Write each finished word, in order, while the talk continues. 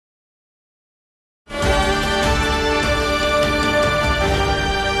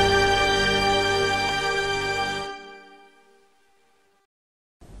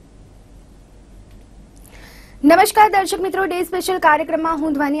નમસ્કાર દર્શક મિત્રો, ડે સ્પેશિયલ કાર્યક્રમમાં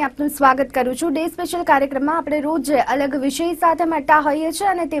હું ધ્વની આપનું સ્વાગત કરું છું। ડે સ્પેશિયલ કાર્યક્રમમાં આપણે રોજ અલગ વિષય સાથે મળતા હોઈએ છીએ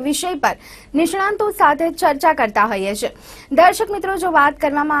અને તે વિષય પર નિષ્ણાંતો સાથે ચર્ચા કરતા હોઈએ છીએ। દર્શક મિત્રો, જો વાત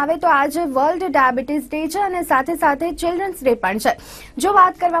કરવામાં આવે તો આજે વર્લ્ડ ડાયાબિટીસ ડે છે અને સાથે સાથે ચિલ્ડ્રન્સ ડે પણ છે। જો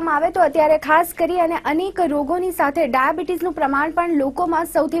વાત કરવામાં આવે તો અત્યારે ખાસ કરી અને અનેક રોગોની સાથે ડાયાબિટીસનું પ્રમાણ પણ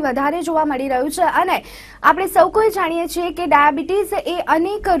લોકોમાં સૌથી વધારે જોવા મળી રહ્યું છે અને આપણે સૌ કોઈ જાણીએ છીએ કે ડાયાબિટીસ એ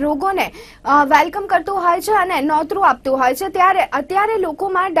અનેક રોગોને વેલકમ કરતું હોય છે અને નોતરું આપતું હોય છે। ત્યારે અત્યારે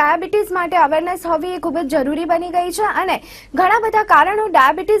લોકોમાં ડાયાબિટીસ માટે અવેરનેસ હોવી એ ખૂબ જ જરૂરી બની ગઈ છે અને ઘણા બધા કારણો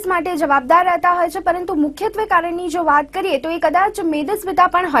ડાયાબિટીસ માટે જવાબદાર રહેતા હોય છે, પરંતુ મુખ્યત્વે કારણની જો વાત કરીએ તો એ કદાચ મેદસ્વીતા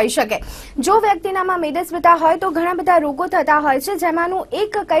પણ હોઈ શકે। જો વ્યક્તિનામાં મેદસ્વીતા હોય તો ઘણા બધા રોગો થતા હોય છે, જેમાંનું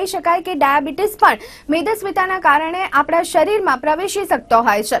એક કહી શકાય કે ડાયાબિટીસ પણ મેદસ્વીતાના કારણે આપણા શરીરમાં પ્રવેશી શકતો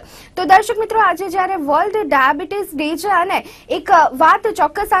હોય છે। તો દર્શક મિત્રો, આજે જ્યારે વર્લ્ડ ડાયાબિટીસ ડે છે અને એક વાત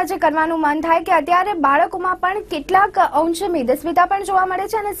ચોક્કસ આજે કરવાનું મન થાય કે અત્યારે બાળકોમાં પણ કેટલાક અંશે મેદસ્વીતા પણ જોવા મળે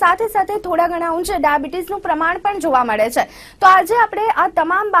છે અને સાથે સાથે થોડા ઘણા અંશે ડાયાબિટીસનું પ્રમાણ પણ જોવા મળે છે। તો આજે આપણે આ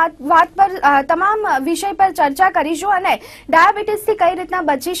તમામ વિષય પર ચર્ચા કરીશું અને ડાયાબિટીસથી કઈ રીતના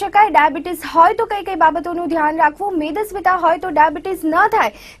બચી શકાય, ડાયાબિટીસ હોય તો કઈ કઈ બાબતોનું ધ્યાન રાખવું, મેદસ્વીતા હોય તો ડાયાબિટીસ ન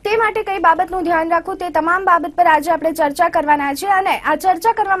થાય તે માટે કઈ બાબતનું ધ્યાન રાખવું, તે તમામ બાબત પર આજે આપણે ચર્ચા કરવાના છીએ। અને આ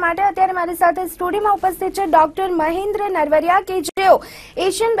ચર્ચા કરવા માટે અત્યારે મારી સાથે સ્ટુડિયોમાં ઉપસ્થિત છે ડોક્ટર મહેન્દ્ર નરવરિયા, કે જેઓ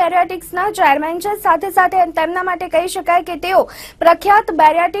એશિયન બેરિયાટિક્સના ચેરમેન છે। સાથે સાથે તેમના માટે કહી શકાય કે તેઓ પ્રખ્યાત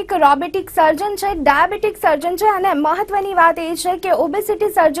બેરિયાટિક રોબોટિક સર્જન છે, ડાયાબિટીક સર્જન છે અને મહત્વની વાત એ છે કે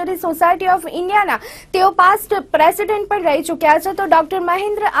ઓબેસિટી સર્જરી સોસાયટી ઓફ ઇન્ડિયાના તેઓ પાસ્ટ પ્રેસિડેન્ટ પણ રહી ચૂક્યા છે। તો ડોક્ટર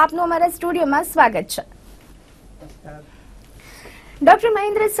મહેન્દ્ર, આપનું અમારા સ્ટુડિયોમાં સ્વાગત છે। ડોક્ટર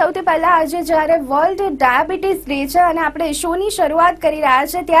મહેન્દ્ર, સૌથી પહેલા આજે જ્યારે વર્લ્ડ ડાયાબિટીસ ડે છે અને આપણે શોની શરૂઆત કરી રહ્યા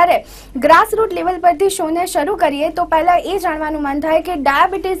છે, ત્યારે ગ્રાસરૂટ લેવલ પરથી શોને શરૂ કરીએ તો પહેલા એ જાણવાનું મન થાય કે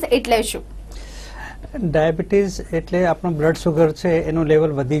ડાયાબિટીસ એટલે શું? ડાયાબિટીસ એટલે આપણું બ્લડ સુગર છે એનું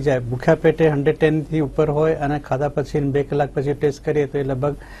લેવલ વધી જાય, ભૂખ્યા પેટે 110 થી ઉપર હોય અને ખાધા પછી 2 કલાક પછી ટેસ્ટ કરીએ તો એ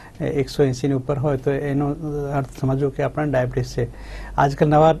લગભગ 180 ની ઉપર હોય, તો એનો અર્થ સમજવો કે આપણને ડાયાબિટીસ છે। આજકાલ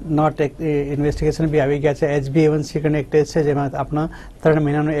નવા ઇન્વેસ્ટિગેશન બી આવી ગયા છે, HbA1c કરીને એક ટેસ્ટ છે જેમાં આપણા 3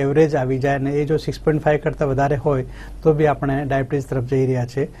 મહિનાનો એવરેજ આવી જાય અને એ જો 6.5 કરતાં વધારે હોય તો બી આપણે ડાયાબિટીસ તરફ જઈ રહ્યા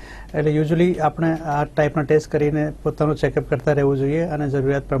છે। એટલે યુઝ્યુઅલી આપણે આ ટાઈપના ટેસ્ટ કરીને પોતાનું ચેકઅપ કરતા રહેવું જોઈએ અને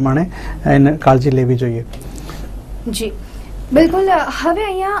જરૂરિયાત પ્રમાણે એને કાળજી લેવી જોઈએ। જી બિલકુલ। હવે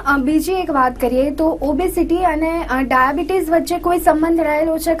અહીંયા બીજી એક વાત કરીએ તો ઓબેસિટી અને ડાયાબિટીસ વચ્ચે કોઈ સંબંધ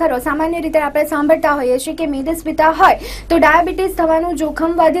રહેલો છે ખરો? સામાન્ય રીતે આપણે સાંભળતા હોઈએ છીએ કે મેદસ્વીતા હોય તો ડાયાબિટીસ થવાનું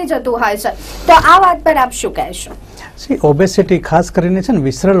જોખમ વધી જતું હોય છે, તો આ વાત પર આપ શું કહેશો? ઓબેસિટી ખાસ કરીને છે ને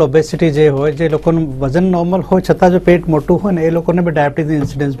વિસરલ ઓબેસિટી જે હોય, જે લોકોનું વજન નોર્મલ હોય છતાં જો પેટ મોટું હોય ને એ લોકોને બી ડાયાબિટીસની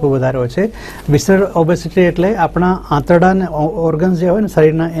ઇન્સિડન્સ બહુ વધારે હોય છે। વિસરલ ઓબેસિટી એટલે આપણા આંતરડા અને ઓર્ગન્સ જે હોય ને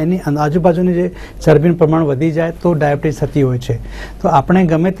શરીરના, એની આજુબાજુની જે ચરબીનું પ્રમાણ વધી જાય તો ડાયાબિટીસ થતી હોય છે। તો આપણે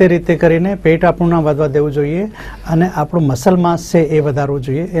ગમે તે રીતે કરીને પેટ આપણું ના વધવા દેવું જોઈએ અને આપણું મસલ માસ છે એ વધારવું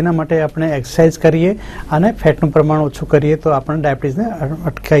જોઈએ। એના માટે આપણે એક્સરસાઇઝ કરીએ અને ફેટનું પ્રમાણ ઓછું કરીએ તો આપણે ડાયાબિટીસને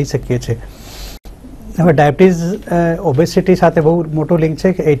અટકાવી શકીએ છીએ। હવે ડાયાબિટીસ ઓબેસિટી સાથે બહુ મોટું લિંક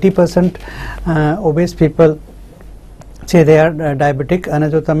છે કે 80% ઓબેસ પીપલ છે દે આર ડાયાબિટીક, અને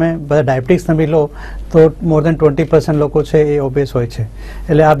જો તમે બધા ડાયાબિટીક્સ તમે લો તો મોર દેન 20% લોકો છે એ ઓબેસ હોય છે।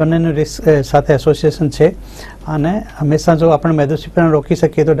 એટલે આ બંનેનું રિસ્ક સાથે એસોસિએશન છે અને હંમેશા જો આપણે મેદસ્વીપણું રોકી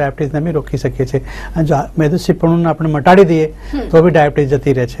શકીએ તો ડાયાબિટીસને બી રોકી શકીએ છીએ, અને જો મેદસ્વીપણું આપણે મટાડી દઈએ તો બી ડાયાબિટીસ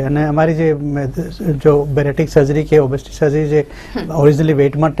જતી રહે છે। અને અમારી જે જો બેરિયાટિક સર્જરી કે ઓબેસિટી સર્જરી જે ઓરિજિનલી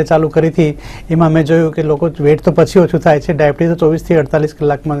વેઇટ માટે ચાલુ કરી હતી એમાં અમે જોયું કે લોકો વેઇટ તો પછી ઓછું થાય છે, ડાયાબિટીસ તો 24 થી 48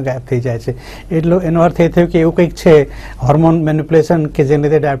 કલાકમાં ગાયબ થઈ જાય છે। એટલો એનો અર્થ એ થયો કે એવું કંઈક છે હોર્મોન મેનિપ્યુલેશન કે જેને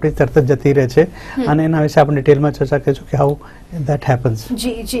લીધે ડાયાબિટીસ તરત જ જતી રહે છે, અને એના વિશે આપણે ડિટેલમાં ચર્ચા કરીશું કે how that happens।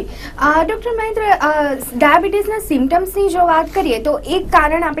 G G doctor Mahendra, ડાયાબિટીસના સિમ્ટમ્સની જો વાત કરીએ તો એક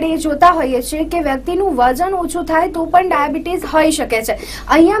કારણ આપણે એ જોતા હોઈએ છીએ કે વ્યક્તિનું વજન ઓછું થાય તો પણ ડાયાબિટીસ હોઈ શકે છે।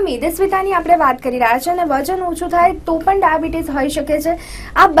 અહીંયા મેદસ્વીતાની આપણે વાત કરી રહ્યા છીએ અને વજન ઓછું થાય તો પણ ડાયાબિટીસ હોઈ શકે છે।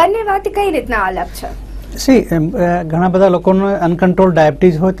 આ બંને વાત કઈ રીતના અલગ છે? ઘણા બધા લોકોને અનકન્ટ્રોલ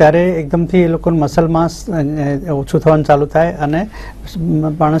ડાયાબિટીસ હોય ત્યારે એકદમથી એ લોકોનું મસલ માસ ઓછું થવાનું ચાલુ થાય અને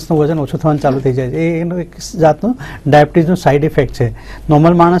માણસનું વજન ઓછું થવાનું ચાલુ થઈ જાય, એનું એક જાતનું ડાયાબિટીસનું સાઇડ ઇફેક્ટ છે।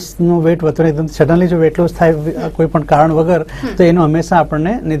 નોર્મલ માણસનું વેટ વધતું એકદમ સડનલી જો વેટ લોસ થાય કોઈ પણ કારણ વગર તો એનું હંમેશા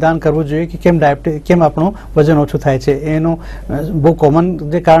આપણને નિદાન કરવું જોઈએ કે કેમ આપણું વજન ઓછું થાય છે। એનું બહુ કોમન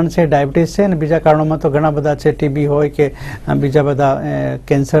જે કારણ છે ડાયાબિટીસ છે, અને બીજા કારણોમાં તો ઘણા બધા છે, ટીબી હોય કે બીજા બધા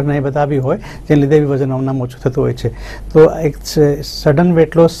કેન્સર ને એ બધા બી હોય, જેને લીધે બી વજન આમનામ ઓછું થતું હોય છે. તો એક સડન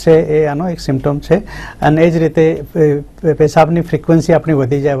વેટ લોસ છે એ આનો એક સિમ્ટમ છે. અને એ જ રીતે પેશાબની ફ્રીક્વન્સી આપણી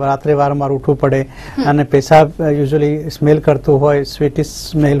વધી જાય, રાત્રે વારંવાર ઉઠવું પડે અને પેશાબ યુઝ્યુઅલી સ્મેલ કરતું હોય, સ્વીટીશ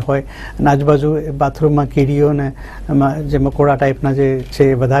સ્મેલ હોય અને આજુબાજુ બાથરૂમમાં કીડીઓને જે મકોડા ટાઈપના જે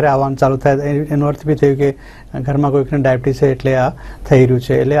છે એ વધારે આવવાનું ચાલુ થાય. એનો અર્થ બી થયું કે ઘરમાં કોઈકને ડાયાબિટીસ છે એટલે આ થઈ રહ્યું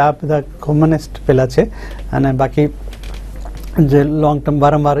છે. એટલે આ બધા કોમનેસ્ટ પહેલાં છે. અને બાકી જે લોંગ ટર્મ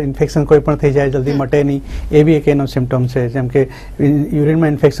વારંવાર ઇન્ફેક્શન કોઈ પણ થઈ જાય, જલ્દી મટે નહીં, એ બી એક એનો સિમ્ટમ છે. જેમ કે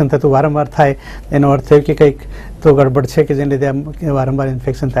યુરિનમાં ઇન્ફેક્શન થતું વારંવાર થાય, એનો અર્થ થયો કે કંઈક તો ગડબડ છે કે જેને લીધે વારંવાર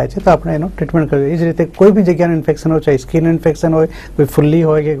ઇન્ફેક્શન થાય છે. તો આપણે એનો ટ્રીટમેન્ટ કરવું. એ જ રીતે કોઈ બી જગ્યાનું ઇન્ફેક્શન હોય, ચાહે સ્કિન ઇન્ફેક્શન હોય, કોઈ ફુલ્લી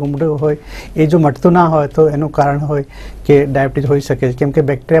હોય કે ગુમડું હોય, એ જો મટતું ના હોય તો એનું કારણ હોય કે ડાયાબિટીસ હોઈ શકે છે. કેમ કે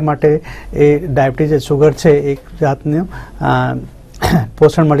બેક્ટેરિયા માટે એ ડાયાબિટીસ જે સુગર છે એક જાતનું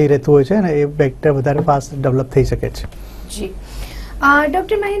પોષણ મળી રહેતું હોય છે અને એ બેક્ટેરિયા વધારે ફાસ્ટ ડેવલપ થઈ શકે છે. જી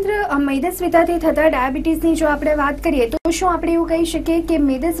ડૉક્ટર મહેન્દ્ર, મેદસ્વીતાથી થતા ડાયાબિટીસની જો આપણે વાત કરીએ તો શું આપણે એવું કહી શકીએ કે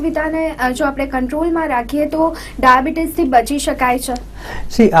મેદસ્વીતાને જો આપણે કંટ્રોલમાં રાખીએ તો ડાયાબિટીસથી બચી શકાય છે?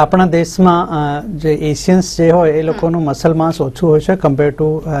 આપણા દેશમાં જે એશિયન્સ જે હોય એ લોકોનું મસલ માસ ઓછું હોય છે કમ્પેર ટુ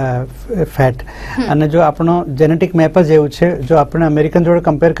ફેટ. અને જો આપણો જેનેટિક મેપ જ એવું છે, જો આપણે અમેરિકન જોડે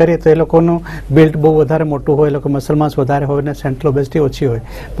કમ્પેર કરીએ તો એ લોકોનું બિલ્ડ બહુ વધારે મોટું હોય, એ લોકો મસલ માસ વધારે હોય અને સેન્ટ્રલ ઓબેસિટી ઓછી હોય.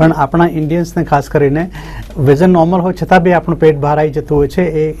 પણ આપણા ઇન્ડિયન્સને ખાસ કરીને વજન નોર્મલ હોય છતાં બી આપણું પેટ બહાર આવી જતું હોય છે.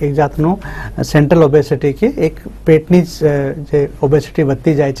 એ એક જાતનું સેન્ટ્રલ ઓબેસિટી કે એક પેટની જે ઓબેસિટી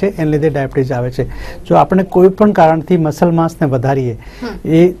વધતી જાય છે એને લીધે ડાયાબિટીસ આવે છે. જો આપણે કોઈ પણ કારણથી મસલ માસને વધારીએ,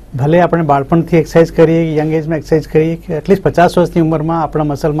 એ ભલે આપણે બાળપણથી એક્સરસાઇઝ કરીએ, યંગ એજમાં એક્સરસાઇઝ કરીએ, કે એટલીસ્ટ 50 વર્ષની ઉંમરમાં આપણા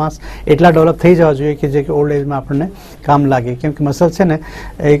મસલ માસ એટલા ડેવલપ થઈ જવા જોઈએ કે જે કે ઓલ્ડ એજમાં આપણને કામ લાગે. કેમ કે મસલ છે ને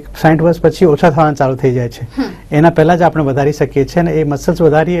એક 60 વર્ષ પછી ઓછા થવાના ચાલુ થઈ જાય છે. એના પહેલાં જ આપણે વધારી શકીએ છીએ. અને એ મસલ્સ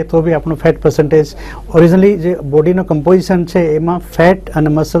વધારીએ તો બી આપણું ફેટ પર્સન્ટેજ, ઓરિજિનલી જે બોડીનો કમ્પોઝિશન છે એમાં ફેટ અને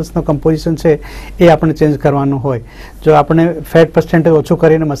મસલ્સનો કમ્પોઝિશન છે એ આપણે ચેન્જ કરવાનું હોય. જો આપણે ફેટ પર્સન્ટેજ ઓછું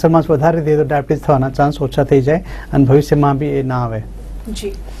કરીને મસલ માસ વધારી દઈએ તો ડાયાબિટીસ થવાના ચાન્સ ઓછા થઈ જાય અને ભવિષ્યમાં બી એ ના આવે.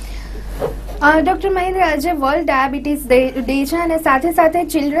 જી ડૉક્ટર મહેન્દ્ર, આજે વર્લ્ડ ડાયાબિટીસ ડે છે અને સાથે સાથે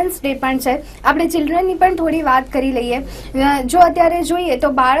ચિલ્ડ્રન્સ ડે પણ છે. આપણે ચિલ્ડ્રનની પણ થોડી વાત કરી લઈએ. જો અત્યારે જોઈએ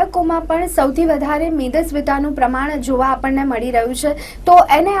તો બાળકોમાં પણ સૌથી વધારે મેદસ્વીતાનું પ્રમાણ જોવા આપણને મળી રહ્યું છે. તો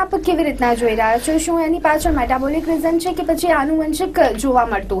એને આપ કેવી રીતના જોઈ રહ્યા છો? શું એની પાછળ મેટાબોલિક રીઝન છે કે પછી આનુવંશિક જોવા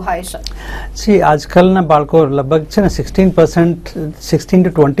મળતું હોય છે? આજકાલના બાળકો લગભગ છે ને 16%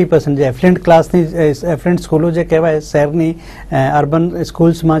 to 20% જે એફ્લુઅન્ટ ક્લાસની એફ્લુઅન્ટ સ્કૂલો જે કહેવાય, શહેરની અર્બન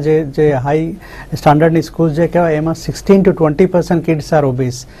સ્કૂલ્સમાં જે હાઈ સ્ટાન્ડર્ડની સ્કૂલ જે કહેવાય એમાં 16 to 20% કિડ્સ આર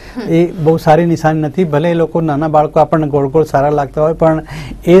ઓબેસ. એ બહુ સારી નિશાની નથી. ભલે એ લોકો નાના બાળકો આપણને ગોળ ગોળ સારા લાગતા હોય, પણ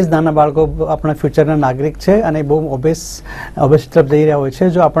એ જ નાના બાળકો આપણા ફ્યુચરના નાગરિક છે અને બહુ ઓબેસ તરફ જઈ રહ્યા હોય છે.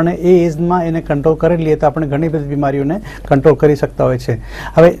 જો આપણે એ એજમાં એને કંટ્રોલ કરી લઈએ તો આપણે ઘણી બધી બીમારીઓને કંટ્રોલ કરી શકતા હોય છે.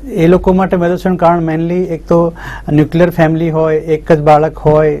 હવે એ લોકો માટે મેદસ્વીતાનું કારણ મેઇનલી એક તો ન્યુક્લિયર ફેમિલી હોય, એક જ બાળક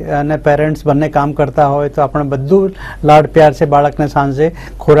હોય અને પેરેન્ટ્સ બંને કામ કરતા હોય તો આપણે બધું લાડ પ્યાર છે બાળકને સાંજે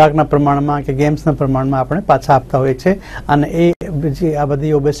ખોરાકના પ્રમાણમાં કે ગેમ્સના પ્રમાણમાં આપણે પાછા આપતા હોઈએ છીએ અને એ આ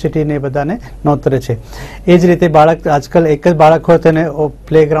બધી ઓબેસિટી ને એ બધાને નોતરે છે. એ જ રીતે બાળક, આજકાલ એક જ બાળક હોય તેને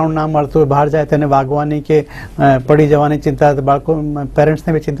પ્લેગ્રાઉન્ડ ના મળતું હોય, બહાર જાય તેને વાગવાની કે પડી જવાની ચિંતા બાળકો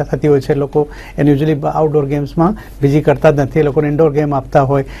પેરેન્ટ્સને બી ચિંતા થતી હોય છે. લોકો એને યુઝ્યુઅલી આઉટડોર ગેમ્સમાં બીજી કરતા જ નથી. એ લોકોને ઇન્ડોર ગેમ આપતા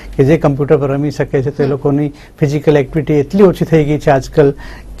હોય કે જે કમ્પ્યુટર પર રમી શકે છે. તો એ લોકોની ફિઝિકલ એક્ટિવિટી એટલી ઓછી થઈ ગઈ છે આજકાલ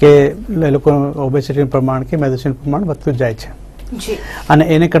કે એ લોકોનું ઓબેસિટીનું પ્રમાણ કે મેદસ્વીનું પ્રમાણ વધતું જ જાય છે. અને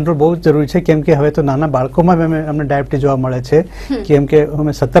એને કંટ્રોલ બહુ જ જરૂરી છે. કેમ કે હવે તો નાના બાળકોમાં અમને ડાયાબિટીસ જોવા મળે છે. કેમ કે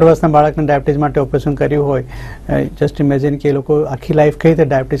અમે 17 વર્ષના બાળકને ડાયાબિટીસ માટે ઓપરેશન કર્યું હોય, જસ્ટ ઇમેજિન કે એ લોકો આખી લાઈફ કઈ રીતે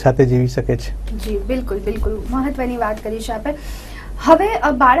ડાયાબિટીસ સાથે જીવી શકે છે. જી બિલકુલ બિલકુલ મહત્વની વાત કરી છે આપણે. હવે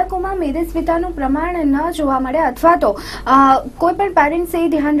બાળકોમાં મેદસ્વીતાનું પ્રમાણ ન જોવા મળે અથવા તો કોઈ પણ પેરેન્ટ્સે એ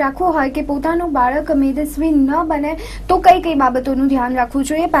ધ્યાન રાખવું હોય કે પોતાનું બાળક મેદસ્વી ન બને તો કઈ કઈ બાબતોનું ધ્યાન રાખવું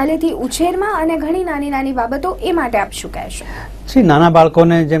જોઈએ પહેલેથી ઉછેરમાં અને ઘણી નાની નાની બાબતો, એ માટે આપ શું કહેશો? નાના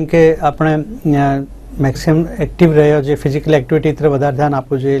બાળકોને જેમ કે આપણે મેક્સિમમ એક્ટિવ રહ્યો છે, ફિઝિકલ એક્ટિવિટી તરફ વધારે ધ્યાન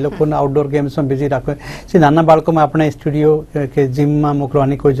આપવું જોઈએ. એ લોકોને આઉટડોર ગેમ્સમાં બિઝી રાખવું. નાના બાળકોમાં આપણે સ્ટુડિયો કે જીમમાં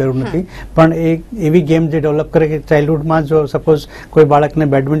મોકલવાની કોઈ જરૂર નથી, પણ એ એવી ગેમ જે ડેવલપ કરે કે ચાઇલ્ડહુડમાં જો સપોઝ કોઈ બાળકને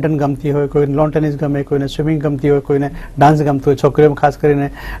બેડમિન્ટન ગમતી હોય, કોઈને લોન ટેનિસ ગમે, કોઈને સ્વિમિંગ ગમતી હોય, કોઈને ડાન્સ ગમતું હોય, છોકરીઓમાં ખાસ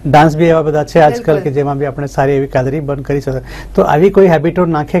કરીને ડાન્સ બી એવા બધા છે આજકાલ કે જેમાં બી આપણે સારી એવી કાદરી બંધ કરી શકીએ. તો આવી કોઈ હેબિટો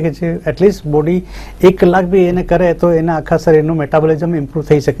નાખે કે જે એટલીસ્ટ બોડી 1 કલાક બી એને કરે તો એના આખા શરીરનું મેટાબોલિઝમ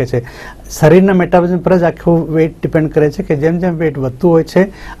ઇમ્પ્રૂવ થઈ શકે છે. શરીરના મેટાબોલિઝમ પર જ આખું વેઇટ ડિપેન્ડ કરે છે કે જેમ જેમ વેઇટ વધતું હોય છે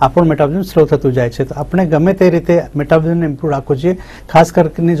આપણું મેટાબોલિઝમ સ્લો થતું જાય છે. તો આપણે ગમે તે રીતે મેટાબોલિઝમને ઇમ્પ્રૂવ રાખવું જોઈએ. ખાસ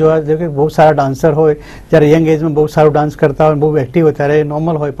કરીને જોવા જોઈએ કે બહુ સારા ડાન્સર હોય, જ્યારે યંગ એજમાં બહુ સારું ડાન્સ કરતા હોય, બહુ એક્ટિવ હોય ત્યારે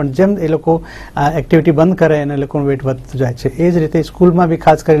નોર્મલ હોય, પણ જેમ એ લોકો એક્ટિવિટી બંધ કરે અને એ લોકોનું વેઇટ વધતું જાય છે. એ જ રીતે સ્કૂલમાં બી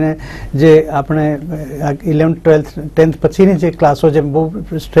ખાસ કરીને જે આપણે 11th 12th 10th પછીની જે ક્લાસો જેમ બહુ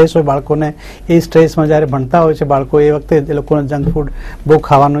સ્ટ્રેસ હોય બાળકોને, એ સ્ટ્રેસમાં જ્યારે ભણતા હોય છે બાળકો એ વખતે એ લોકોને જંક ફૂડ બહુ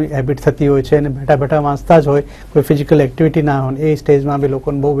ખાવાની હેબિટ થતી હોય છે અને બેઠા બેઠા વાંચતા જ હોય, કોઈ ફિઝિકલ એક્ટિવિટી ના હોય, એ સ્ટેજમાં બી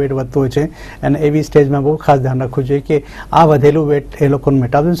લોકોને બહુ વેટ વધતું હોય છે. અને એવી સ્ટેજમાં બહુ ખાસ ધ્યાન રાખવું જોઈએ કે આ વધેલું વેટ એ લોકોનું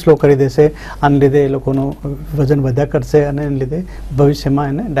મેટાબોલિઝમ સ્લો કરી દેશે, આને લીધે એ લોકોનું વજન વધ્યા કરશે અને એને લીધે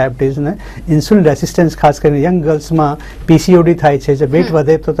ભવિષ્યમાં એને ડાયાબિટીસ અને ઇન્સ્યુલિન રેસિસ્ટન્સ, ખાસ કરીને યંગ ગર્લ્સમાં પીસીઓડી થાય છે. જે વેટ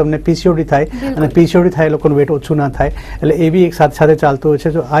વધે તો તમને પીસીઓડી થાય અને પીસીઓડી થાય એ લોકોનું વેટ ઓછું ના થાય, એટલે એ બી એક સાથે સાથે ચાલતું હોય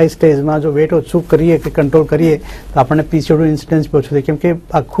છે. જો આ સ્ટેજમાં જો વેટ ઓછું કરીએ કે કંટ્રોલ કરીએ તો આપણને પીસીઓડી ઇન્સિડન્સ ઓછું થાય, કેમ કે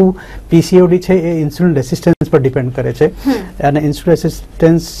આખું પીસીઓડી છે એ ઇન્સ્યુલિન રેસિસ્ટન્સ પર ડિપેન્ડ કરે છે. અને ઇન્સ્યુલિન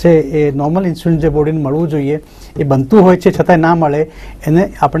રેસિસ્ટન્સ છે એ નોર્મલ ઇન્સ્યુલિન જે બોડીને મળવું જોઈએ એ બનતું હોય છે છતાંય ના મળે, એને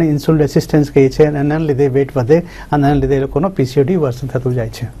આપણે ઇન્સ્યુલિન રેસિસ્ટન્સ કહીએ છીએ. અને એના લીધે વેટ વધે અને એના લીધે એ લોકોનો પીસીઓડી વર્સન થતું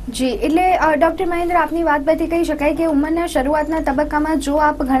જાય છે. જી, એટલે ડોક્ટર મહેન્દ્ર, આપની વાત પરથી કહી શકાય કે ઉંમરના શરૂઆતના તબક્કામાં જો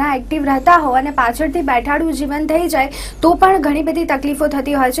આપ ઘણા એક્ટિવ રહેતા હો અને પાછળથી બેઠાડું જીવન થઈ જાય તો પણ ઘણી બધી તકલીફો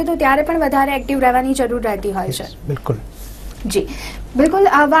થતી હોય છે, તો ત્યારે પણ વધારે એક્ટિવ રહેવાની જરૂર રહેતી હોય છે. બિલકુલ. જી બિલકુલ,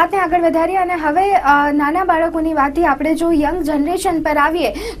 વાતને આગળ વધારીએ અને હવે નાના બાળકોની વાતથી આપણે જો યંગ જનરેશન પર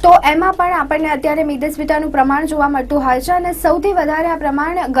આવીએ તો એમાં પણ આપણને અત્યારે મેદસ્વીતાનું પ્રમાણ જોવા મળતું હોય છે અને સૌથી વધારે આ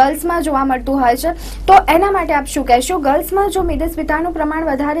પ્રમાણ ગર્લ્સમાં જોવા મળતું હોય છે. તો એના માટે આપ શું કહેશો? ગર્લ્સમાં જો મેદસ્વીતાનું પ્રમાણ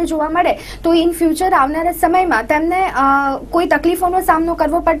વધારે જોવા મળે તો ઇન ફ્યુચર આવનારા સમયમાં તેમને કોઈ તકલીફોનો સામનો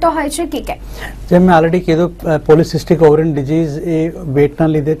કરવો પડતો હોય છે કે કેમ? જેમ મેં ઓલરેડી કીધું, પોલિસિસ્ટિક ઓવરિન ડિઝીઝ એ વેટના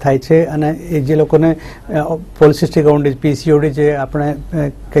લીધે થાય છે. અને એ જે લોકોને પોલિસિસ્ટિક ઓવરિન ડિઝીઝ પીસીઓડી જે આપણે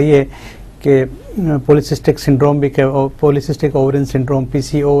કહીએ કે પોલિસિસ્ટિક સિન્ડ્રોમ બી કે પોલિસિસ્ટિક ઓવરિન સિન્ડ્રોમ,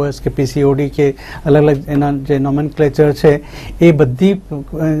 પીસીઓએસ કે પીસીઓડી કે અલગ અલગ એના જે નોમેનક્લેચર છે, એ બધી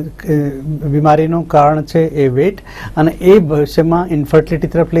બીમારીનું કારણ છે એ વેટ. અને એ ભવિષ્યમાં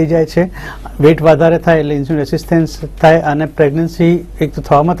ઇન્ફર્ટિલિટી તરફ લઈ જાય છે. વેટ વધારે થાય એટલે ઇન્સ્યુલિન રેસિસ્ટન્સ થાય અને પ્રેગ્નન્સી એક તો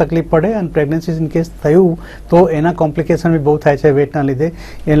થવામાં તકલીફ પડે, અને પ્રેગ્નન્સી ઇન કેસ થયું તો એના કોમ્પ્લિકેશન બી બહુ થાય છે વેટના લીધે.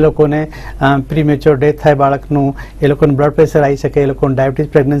 એ લોકોને પ્રીમેચ્યોર ડેથ થાય બાળકનું, એ લોકોને બ્લડ પ્રેશર આવી શકે, એ લોકોને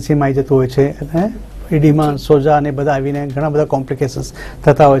ડાયાબિટીસ પ્રેગ્નન્સીમાં આવી જતું હોય છે, ઈડીમાં સોજા અને બધા આવીને ઘણા બધા કોમ્પ્લિકેશન્સ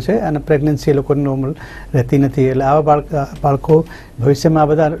થતા હોય છે અને પ્રેગ્નન્સી એ લોકોની નોર્મલ રહેતી નથી. એટલે આવા બાળકો ભવિષ્યમાં આ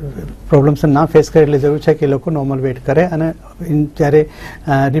બધા પ્રોબ્લેમ્સ ના ફેસ કરે એટલે જરૂર છે કે એ લોકો નોર્મલ વેટ કરે. અને જ્યારે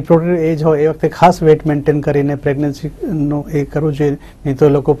રિપ્રોડક્ટિવ એજ હોય એ વખતે ખાસ વેટ મેન્ટેન કરીને પ્રેગ્નન્સીનું એ કરવું જોઈએ, નહીં તો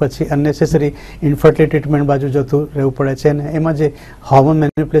લોકો પછી અનનેસેસરી ઇન્ફર્ટિલિટી ટ્રીટમેન્ટ બાજુ જતું રહેવું પડે છે. અને એમાં જે હોર્મોન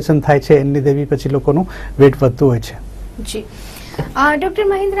મેનિપ્યુલેશન થાય છે એની લીધે બી પછી લોકોનું વેટ વધતું હોય છે. જી ડોક્ટર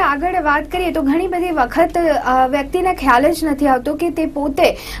મહેન્દ્ર, આગળ વાત કરીએ તો ઘણી બધી વખત વ્યક્તિને ખ્યાલ જ નથી આવતો કે તે પોતે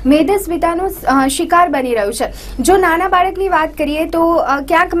મેદસ્વીતાનો શિકાર બની રહ્યું છે. જો નાના બાળકની વાત કરીએ તો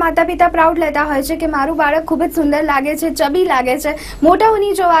ક્યાંક માતા પિતા પ્રાઉડ લેતા હોય છે કે મારું બાળક ખૂબ જ સુંદર લાગે છે, ચબી લાગે છે.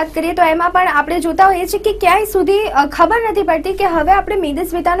 મોટાઓની જો વાત કરીએ તો એમાં પણ આપણે જોતા હોઈએ છીએ કે ક્યાંય સુધી ખબર નથી પડતી કે હવે આપણે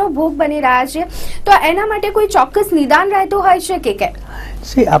મેદસ્વીતાનો ભોગ બની રહ્યા છીએ. તો એના માટે કોઈ ચોક્કસ નિદાન રહેતું હોય છે કે કેમ?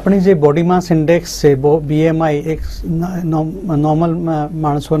 આપણી જે બોડી માસ ઇન્ડેક્સ છે, BMI, એક નોર્મલ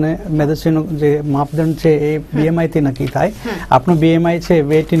માણસોને મેદસ્વીનું જે માપદંડ છે એ BMI થી નક્કી થાય. આપણું BMI છે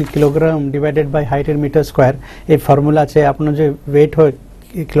wet in kilogram divided by height in metre square, A formula છે. આપણું જે વેટ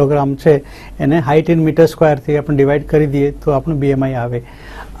હોય કિલોગ્રામ છે એને હાઇટ ઇન મીટર સ્ક્વેરથી આપણે ડિવાઈડ કરી દઈએ તો આપણું BMI આવે.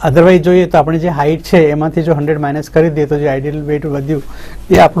 અધરવાઇઝ જોઈએ તો આપણે જે હાઇટ છે એમાંથી જો 100 માઇનસ કરી દઈએ તો જે આઈડિયલ વેટ વધ્યું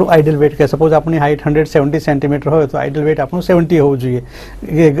એ આપણું આઈડિયલ વેટ કહે. સપોઝ આપણી હાઇટ 170 સેન્ટીમીટર હોય તો આઈડિયલ વેટ આપણું 70 હોવું જોઈએ.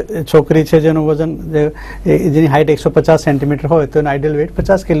 છોકરી છે જેનું વજન જેની હાઇટ 150 સેન્ટીમીટર હોય તો એનું આઈડિયલ વેટ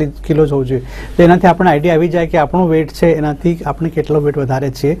 50 કિલો જ હોવું જોઈએ. તો એનાથી આપણે આઈડિયા આવી જાય કે આપણું વેટ છે એનાથી આપણે કેટલો વેટ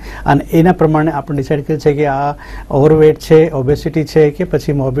વધારે છીએ, અને એના પ્રમાણે આપણે ડિસાઇડ કરીએ છીએ કે આ ઓવરવેટ છે, ઓબેસિટી છે કે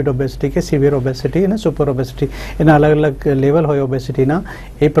પછી મોર્બિડ ઓબેસિટી કે સિવિયર ઓબેસિટી અને સુપર ઓબેસિટી. એના અલગ અલગ લેવલ હોય ઓબેસિટીના,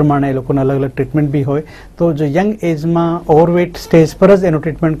 એ પ્રમાણે એ લોકોને અલગ અલગ ટ્રીટમેન્ટ બી હોય. તો જો યંગ એજમાં ઓવરવેટ સ્ટેજ પર જ એનું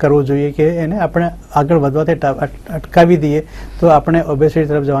ટ્રીટમેન્ટ કરવું જોઈએ કે એને આપણે આગળ વધવાથી અટકાવી દઈએ તો આપણે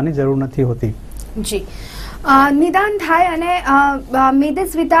ઓબેસિટી તરફ જવાની જરૂર નથી હોતી. જી, નિદાન થાય અને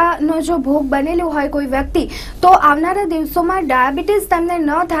મેદસ્વીતાનો જો ભોગ બનેલું હોય કોઈ વ્યક્તિ તો આવનારા દિવસોમાં ડાયાબિટીસ તેમને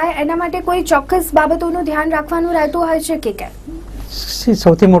ન થાય એના માટે કોઈ ચોક્કસ બાબતોનું ધ્યાન રાખવાનું રહેતું હોય છે કે કેમ?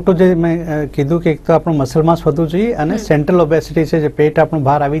 સૌથી મોટું જે મેં કીધું કે એક તો આપણું મસલ માસ વધવું જોઈએ, અને સેન્ટ્રલ ઓબેસિટી છે જે પેટ આપણું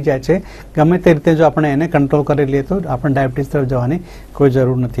બહાર આવી જાય છે, ગમે તે રીતે જો આપણે એને કંટ્રોલ કરી લઈએ તો આપણે ડાયાબિટીસ તરફ જવાની કોઈ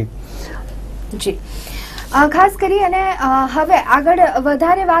જરૂર નથી. જી ખાસ કરી અને હવે આગળ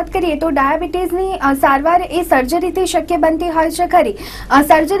વધારે વાત કરીએ તો ડાયાબિટીસની સારવાર એ સર્જરીથી શક્ય બનતી હોય છે ખરી?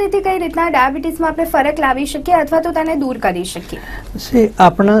 સર્જરીથી કઈ રીતના ડાયાબિટીસમાં આપણે ફરક લાવી શકીએ અથવા તો તેને દૂર કરી શકીએ?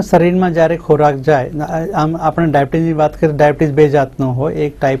 આપણા શરીરમાં જ્યારે ખોરાક જાય, આમ આપણે ડાયાબિટીસની વાત કરીએ, ડાયાબિટીસ બે જાતનો હોય,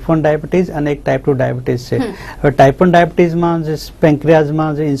 એક ટાઈપ 1 ડાયાબિટીસ અને એક ટાઈપ 2 ડાયાબિટીસ છે. હવે ટાઈપ 1 ડાયાબિટીસમાં જે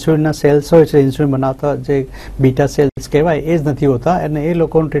પેન્ક્રિયાઝમાં જે ઇન્સ્યુલિનના સેલ્સ હોય છે, ઇન્સ્યુલિન બનાવતા જે બીટા સેલ્સ કહેવાય, એ જ નથી હોતા અને એ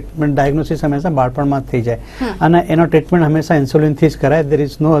લોકોનું ટ્રીટમેન્ટ ડાયગ્નોસિસ હંમેશા બાળપણમાં જ થઈ જાય અને એનો ટ્રીટમેન્ટ હંમેશા ઇન્સ્યુલિનથી જ કરાય. There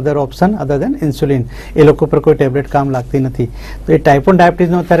is no other option other then insulin. એ લોકો પર કોઈ ટેબ્લેટ કામ લાગતી નથી. તો એ ટાઈપ 1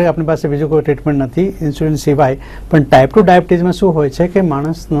 ડાયાબિટીસનો અત્યારે આપણી પાસે બીજું કોઈ ટ્રીટમેન્ટ નથી ઇન્સ્યુલિન સિવાય. પણ ટાઈપ 2 ડાયાબિટીસમાં શું હોય છે કે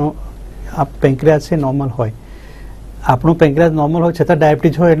માણસનો આ પેન્ક્રિયાઝ છે નોર્મલ હોય, આપણું પેન્ક્રિયાઝ નોર્મલ હોય છતાં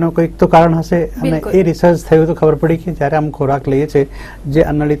ડાયાબિટીસ હોય એનું કંઈક તો કારણ હશે. અને એ રિસર્ચ થયું તો ખબર પડી કે જ્યારે આમ ખોરાક લઈએ છીએ જે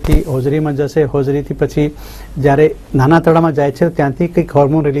અન્નળીથી હોજરીમાં જશે, હોજરીથી પછી જ્યારે નાના આંતરડામાં જાય છે ત્યાંથી કંઈક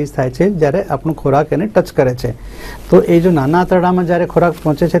હોર્મોન રિલીઝ થાય છે જ્યારે આપણો ખોરાક એને ટચ કરે છે. તો એ જો નાના આંતરડામાં જ્યારે ખોરાક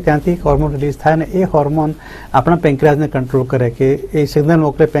પહોંચે છે ત્યાંથી હોર્મોન રિલીઝ થાય અને એ હોર્મોન આપણા પેન્ક્રિયાઝને કંટ્રોલ કરે કે એ સિગ્નલ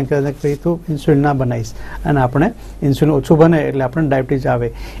મોકલે પેન્ક્રિયાઝને કે તું ઇન્સ્યુલિન ના બનાવીશ અને આપણે ઇન્સ્યુલિન ઓછું બને એટલે આપણે ડાયાબિટીસ આવે.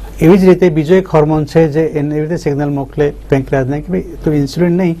 એવી જ રીતે બીજો એક હોર્મોન છે જે એવી રીતે સિગ્નલ મોકલે પેન્ક્રિયાઝને કે ભાઈ તું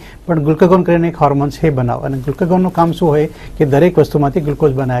ઇન્સ્યુલિન નહીં પણ ગ્લુકાગોન કરીને એક હોર્મોન છે એ બનાવ. અને ગ્લુકાગોનનું કામ શું હોય કે દરેક વસ્તુમાંથી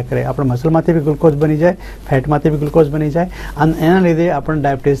ગ્લુકોઝ બનાવ્યા કરે. આપણા મસલમાંથી બી ગ્લુકોઝ બની જાય, ફેટમાંથી બી ગ્લુકોઝ બની જાય અને એના લીધે આપણને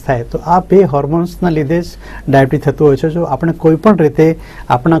ડાયાબિટીસ થાય. તો આ બે હોર્મોન્સના લીધે જ ડાયાબિટીસ થતું હોય છે. જો આપણે કોઈ પણ રીતે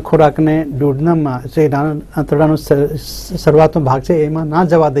આપણા ખોરાકને ડુઓડેનમમાં જે નાના આંતરડાનો શરૂઆતનો ભાગ છે એમાં ના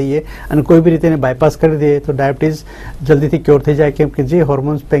જવા દઈએ અને કોઈ બી રીતે એને બાયપાસ કરી દઈએ તો ડાયાબિટીસ જલ્દીથી ક્યોર થઈ જાય. કેમ કે જે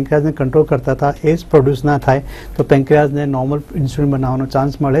હોર્મોન્સ પેન્ક્રિયાઝને કંટ્રોલ કરતા હતા એ જ પ્રોડ્યુસ ના થાય તો પેન્ક્રિયાઝને નોર્મલ ઇન્સ્યુલિન બનાવવાનો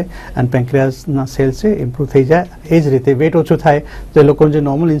ચાન્સ મળે અને પેન્ક્રિયાઝના સેલ્સ છે ઇમ્પ્રૂવ થઈ જાય. એ જ રીતે વેટ ઓછું થાય તો એ લોકોને જે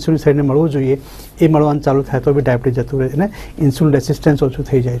નોર્મલ ઇન્સ્યુલિન શરીરને મળવું જોઈએ એ મળવાનું ચાલુ થાય તો બી ડાયાબિટીસ જતું રહે અને ઇન્સ્યુલિન રેસિસ્ટન્સ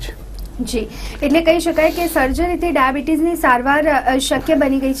ઓછું થઈ જાય છે. જી, એટલે કહી શકાય કે સર્જરીથી ડાયાબિટીસની સારવાર શક્ય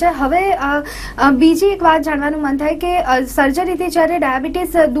બની ગઈ છે. હવે બીજી એક વાત જાણવાનું મન થાય કે સર્જરીથી જ્યારે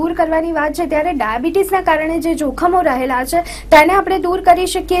ડાયાબિટીસ દૂર કરવાની વાત છે ત્યારે ડાયાબિટીસના કારણે જે જોખમો રહેલા છે તેને આપણે દૂર કરી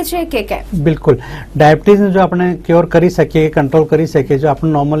શકીએ છીએ કે કેમ? બિલકુલ, ડાયાબિટીસને જો આપણે ક્યોર કરી શકીએ, કંટ્રોલ કરી શકીએ, જો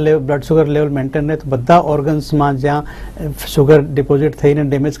આપણું normal level blood sugar level maintain રહે તો બધા ઓર્ગન્સમાં જ્યાં સુગર ડિપોઝિટ થઈને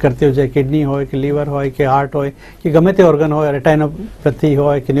ડેમેજ કરતી હોય, કિડની હોય કે લીવર હોય કે હાર્ટ હોય કે ગમે તે ઓર્ગન હોય, રેટાઇનોપેથી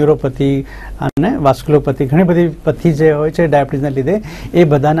હોય કે ન્યુરોપેથી અને વાસ્ક્યુલોપેથી, ઘણી બધી પથી જે હોય છે ડાયાબિટીસના લીધે એ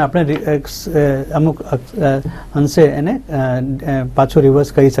બધાને આપણે અમુક અંશે એને પાછું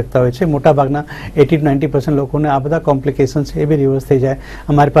રિવર્સ કરી શકતા હોય છે. મોટાભાગના 80-90% લોકોને આ બધા કોમ્પ્લિકેશન છે એ બી રિવર્સ થઈ જાય.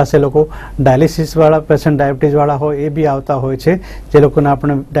 અમારી પાસે લોકો ડાયાલિસિસવાળા પેશન્ટ ડાયાબિટીસવાળા હોય એ બી આવતા હોય છે જે લોકોને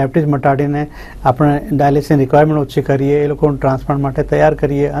આપણે ડાયાબિટીસ મટાડીને આપણે ડાયાલિસિસની રિક્વાયરમેન્ટ ઓછી કરીએ, એ લોકોને ટ્રાન્સપ્લાન્ટ માટે તૈયાર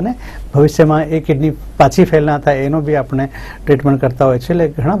કરીએ અને ભવિષ્યમાં એ કિડની પાછી ફેલ ના થાય એનો બી આપણે ટ્રીટમેન્ટ કરતા હોય છે.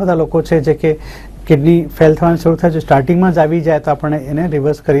 એટલે ઘણા બધા લોકો છે જે કે કિડની ફેલ થવાનું શરૂ થાય છે સ્ટાર્ટિંગમાં જ આવી જાય તો આપણે એને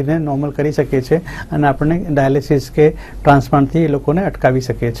રિવર્સ કરીને નોર્મલ કરી શકીએ છીએ અને આપણે ડાયાલિસિસ કે ટ્રાન્સપ્લાન્ટથી એ લોકોને અટકાવી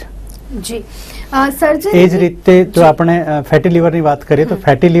શકીએ છીએ. જી, એ જ રીતે જો આપણે ફેટી લીવરની વાત કરીએ તો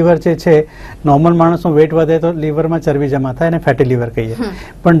ફેટી લીવર જે છે નોર્મલ માણસનો વેટ વધે તો લીવરમાં ચરબી જમા થાય અને ફેટી લીવર કહીએ.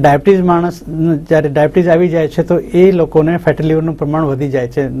 પણ ડાયાબિટીસ માણસ જ્યારે ડાયાબિટીસ આવી જાય છે તો એ લોકોને ફેટી લીવરનું પ્રમાણ વધી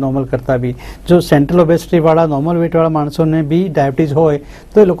જાય છે નોર્મલ કરતાં બી. જો સેન્ટ્રલ ઓબેસિટીવાળા નોર્મલ વેટવાળા માણસોને બી ડાયાબિટીસ હોય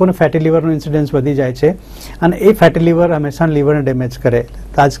તો એ લોકોને ફેટી લીવરનું ઇન્સિડન્સ વધી જાય છે અને એ ફેટી લીવર હંમેશા લીવરને ડેમેજ કરે.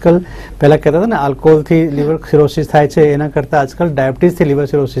 આજકાલ પહેલાં કહેતા હતા ને આલ્કોહોલથી લીવર સિરોસિસ થાય છે એના કરતાં આજકાલ ડાયાબિટીસથી લીવર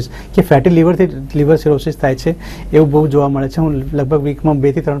સિરોસિસ કે ફેટી લીવરથી લીવર સિરોસિસ થાય છે એવું બહુ જોવા મળે છે. હું લગભગ વીકમાં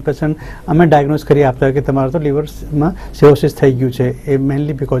 2 થી 3% અમે ડાયગ્નોઝ કરી આપતા હોય કે તમારે તો લીવરમાં સિરોસિસ થઈ ગયું છે. એ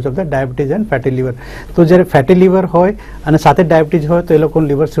mainly because of the diabetes and fatty liver. તો જ્યારે ફેટી લીવર હોય અને સાથે ડાયાબિટીસ હોય તો એ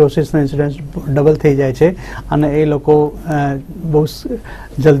લોકોનું લીવર સિરોસિસનો ઇન્સિડન્સ ડબલ થઈ જાય છે અને એ લોકો બહુ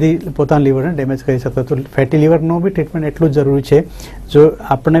જલ્દી પોતાના લીવરને ડેમેજ કરી શકતા. તો ફેટી લીવરનું બી ટ્રીટમેન્ટ એટલું જ જરૂરી છે. જો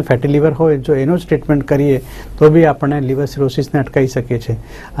આપણે ફેટી લીવર હોય જો એનો જ ટ્રીટમેન્ટ કરીએ તો બી આપણે લીવર સિરોસિસને અટકાવી શકીએ છીએ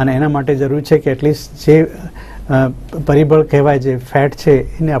અને એના માટે જરૂરી છે કે એટલીસ્ટ જે પરિબળ કહેવાય જે ફેટ છે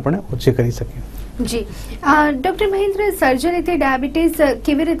એને આપણે ઓછી કરી શકીએ. જી, ડોક્ટર મહેન્દ્ર, સર્જરીથી ડાયાબિટીસ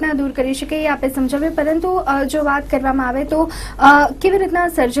કેવી રીતના દૂર કરી શકે એ આપે સમજાવ્યું, પરંતુ જો વાત કરવામાં આવે તો કેવી રીતના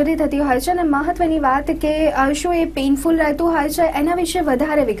સર્જરી થતી હોય છે અને મહત્વની વાત કે શું એ પેઇનફુલ રહેતું હોય છે એના વિશે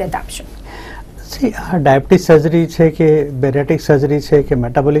વધારે વિગત આપશો. આ ડાયાબિટીસ સર્જરી છે કે બેરિયાટ્રિક સર્જરી છે કે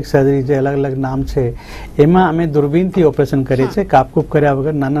મેટાબોલિક સર્જરી જે અલગ અલગ નામ છે એમાં અમે દૂરબીનથી ઓપરેશન કરીએ છીએ. કાપકૂપ કર્યા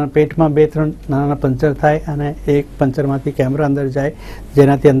વગર નાના પેટમાં 2-3 નાના પંચર થાય અને એક પંચરમાંથી કેમેરા અંદર જાય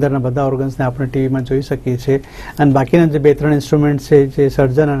જેનાથી અંદરના બધા ઓર્ગન્સને આપણે ટીવીમાં જોઈ શકીએ છીએ અને બાકીના જે 2-3 ઇન્સ્ટ્રુમેન્ટ છે જે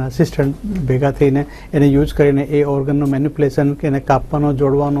સર્જન અને આસિસ્ટન્ટ ભેગા થઈને એને યુઝ કરીને એ ઓર્ગનનું મેન્યુપ્યુલેશન કે એને કાપવાનો,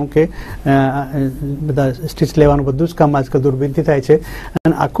 જોડવાનું કે બધા સ્ટીચ લેવાનું બધું જ કામ આજકાલ દૂરબીનથી થાય છે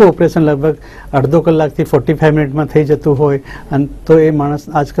અને આખું ઓપરેશન લગભગ અડધો કલાકથી 45 મિનિટમાં થઈ જતું હોય, અને તો એ માણસ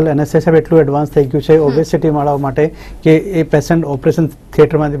આજકાલ એનેસ્થેસિયા એટલું એડવાન્સ થઈ ગયું છે ઓબેસિટી વાળાઓ માટે કે એ પેશન્ટ ઓપરેશન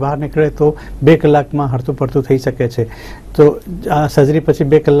થિયેટરમાંથી બહાર નીકળે તો 2 કલાકમાં હરતું પડતું થઈ શકે છે. તો આ સર્જરી પછી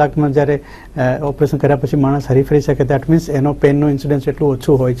 2 કલાકમાં જ્યારે ઓપરેશન કર્યા પછી માણસ હરીફરી શકે, દેટ મીન્સ એનો પેનનું ઇન્સિડન્સ એટલું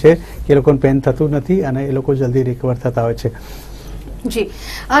ઓછું હોય છે કે એ લોકોને પેન થતું નથી અને એ લોકો જલ્દી રિકવર થતા હોય છે. જી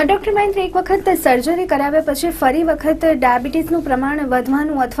ડોક્ટર મહેન્દ્ર, એક વખત સર્જરી કરાવ્યા પછી ફરી વખત ડાયાબિટીસનું પ્રમાણ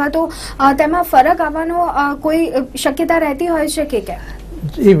વધવાનું અથવા તો તેમાં ફરક આવવાનો કોઈ શક્યતા રહેતી હોય છે કે કેમ?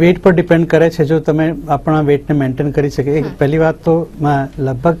 એ વેઇટ પર ડિપેન્ડ કરે છે. જો તમે આપણા વેઇટને મેન્ટેન કરી શકે, પહેલી વાત તો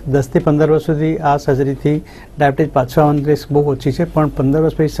લગભગ 10 થી 15 વર્ષ સુધી આ સર્જરીથી ડાયાબિટીસ પાછો આવવાની રિસ્ક બહુ ઓછી છે. પણ 15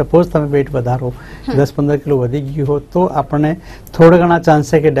 વર્ષ પછી સપોઝ તમે વેઇટ વધારો, 10-15 કિલો વધી ગયું હોય તો આપણને થોડા ઘણા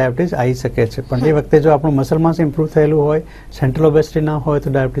ચાન્સ છે કે ડાયાબિટીસ આવી શકે છે. પણ એ વખતે જો આપણું મસલ માસ ઇમ્પ્રૂવ થયેલું હોય, સેન્ટ્રલ ઓબેસિટી ના હોય,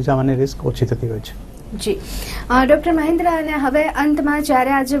 તો ડાયાબિટીસ આવવાની રિસ્ક ઓછી થતી હોય છે. જી ડોક્ટર મહેન્દ્ર, અને હવે અંતમાં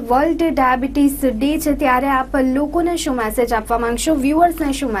જ્યારે આજે વર્લ્ડ ડાયાબિટીસ ડે છે ત્યારે આપ લોકોને શું મેસેજ આપવા માંગશો, વ્યુઅર્સને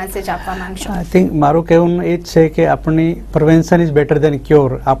શું મેસેજ આપવા માંગશો? આઈ થિંક મારું કહેવું એ જ છે કે આપણી prevention is better than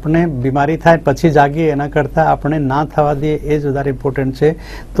cure. આપણે બીમારી થાય પછી જાગીએ એના કરતાં આપણે ના થવા દઈએ એ જ વધારે ઇમ્પોર્ટન્ટ છે.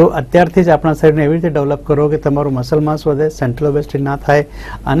 તો અત્યારથી જ આપણા શરીરને એવી રીતે ડેવલપ કરો કે તમારું મસલ માસ વધે, સેન્ટ્રલ ઓબેસિટી ના થાય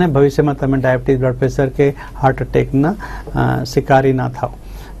અને ભવિષ્યમાં તમે ડાયાબિટીસ, બ્લડ પ્રેશર કે હાર્ટ એટેકના શિકારી ના થાવ.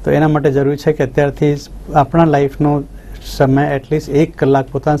 તો એના માટે જરૂરી છે કે અત્યારથી આપણા લાઈફનો સમય એટલીસ્ટ 1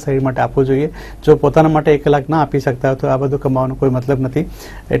 કલાક પોતાના શરીર માટે આપવો જોઈએ. જો પોતાના માટે 1 કલાક ના આપી શકતા હોય તો આ બધું કમાવાનો કોઈ મતલબ નથી.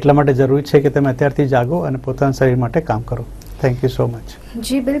 એટલા માટે જરૂરી છે કે તમે અત્યારથી જાગો અને પોતાના શરીર માટે કામ કરો. Thank you so much.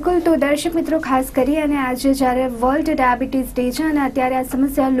 જી બિલકુલ. તો દર્શક મિત્રો, ખાસ કરી અને આજે જ્યારે વર્લ્ડ ડાયાબિટીસ ડે છે અને અત્યારે આ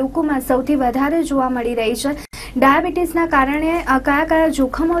સમસ્યા લોકોમાં સૌથી વધારે જોવા મળી રહી છે, ડાયાબિટીસના કારણે કયા કયા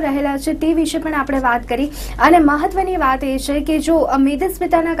જોખમો રહેલા છે તે વિશે પણ આપણે વાત કરી. અને મહત્વની વાત એ છે કે જો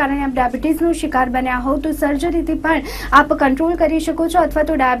મેદસ્વીતાના કારણે આપ ડાયાબિટીસનો શિકાર બન્યા હો તો સર્જરીથી પણ આપ કંટ્રોલ કરી શકો છો અથવા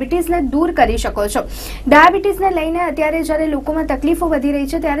તો ડાયાબિટીસને દૂર કરી શકો છો. ડાયાબિટીસને લઈને અત્યારે જ્યારે લોકોમાં તકલીફો વધી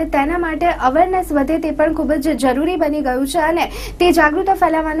રહી છે ત્યારે તેના માટે અવેરનેસ વધે તે પણ ખૂબ જ જરૂરી બની ગયું છે અને તે જાગૃતતા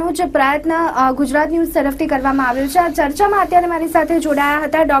ફેલાવવાનો જ પ્રયત્ન ગુજરાત ન્યૂઝ તરફથી કરવામાં આવ્યો છે. આ ચર્ચામાં અત્યારે મારી સાથે જોડાયા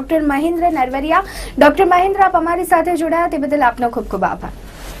હતા ડોક્ટર મહેન્દ્ર નરવરિયા. ડોક્ટર મહેન્દ્ર, આપ અમારી સાથે જોડાયા તે બદલ આપનો ખૂબ ખૂબ આભાર.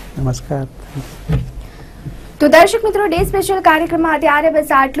 નમસ્કાર. તો દર્શક મિત્રો, ડે સ્પેશિયલ કાર્યક્રમમાં અત્યારે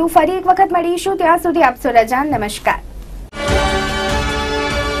બસ આટલું. ફરી એક વખત મળીશું, ત્યાં સુધી આપશો રજા. નમસ્કાર.